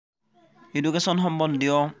Education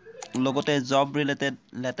সম্বন্ধীয় লগতে job related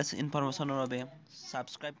latest ইনফৰমেশ্যনৰ বাবে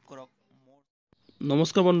ছাবস্ক্ৰাইব কৰক।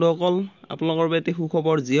 নমস্কাৰ বন্ধুসকল, আপোনালোকৰ বাবে এটি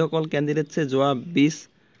সুখবৰ। যিসকল কেণ্ডিডেটছে যোৱা 20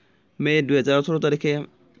 মে 2018 তাৰিখে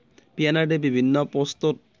pnrd বিভিন্ন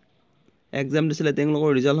পোষ্টত এক্সাম দিছিলে তেওঁলোকৰ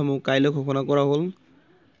ৰিজাল্টসমূহ কাইলৈ ঘোষণা কৰা হ'ল।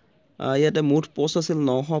 ইয়াতে মুঠ পোষ্ট আছিল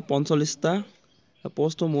 945টা।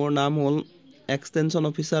 পোষ্টসমূহৰ নাম হ'ল extension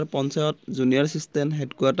officer, panchayat junior assistant,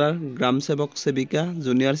 headquarter, গ্ৰাম সেৱক সেৱিকা,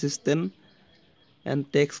 junior assistant and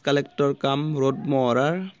tax collector কাম ৰোড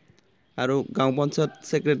মহৰাৰ আৰু গাঁও পঞ্চায়ত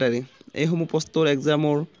ছেক্ৰেটাৰী। এইসমূহ পোষ্টৰ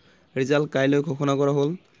এক্সামৰ ৰিজাল্ট কাইলৈ ঘোষণা কৰা হ'ল।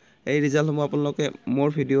 এই ৰিজাল্টসমূহ আপোনালোকে মোৰ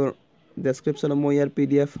ভিডিঅ'ৰ ডেছক্ৰিপশ্যনত মই ইয়াৰ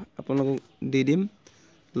PDF আপোনালোকক দি দিম।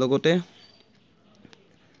 লগতে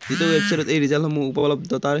যিটো ৱেবছাইটত এই ৰিজাল্টসমূহ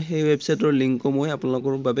উপলব্ধ তাৰ সেই ৱেবছাইটৰ লিংকো মই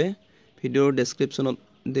আপোনালোকৰ বাবে ভিডিঅ'ৰ ডেছক্ৰিপশ্যনত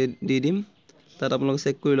দি দিম। তাত আপোনালোকে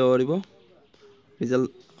চেক কৰি ল'ব পাৰিব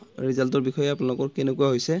ৰিজাল্টৰ বিষয়ে আপোনালোকৰ কেনেকুৱা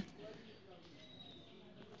হৈছে।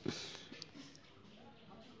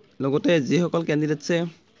 লগতে যিসকল কেণ্ডিডেটছে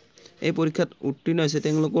এই পৰীক্ষাত উত্তীৰ্ণ হৈছে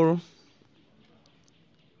তেওঁলোকৰ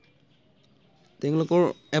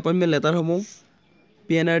এপইণ্টমেণ্ট লেটাৰসমূহ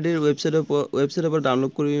pnrd ৱেবছাইটৰ পৰা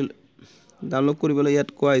ডাউনলোড কৰিবলৈ ইয়াত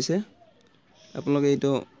কোৱা হৈছে। আপোনালোকে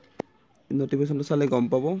এইটো ন'টিফিকেশ্যনটো চালে গম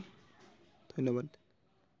পাব। ধন্যবাদ।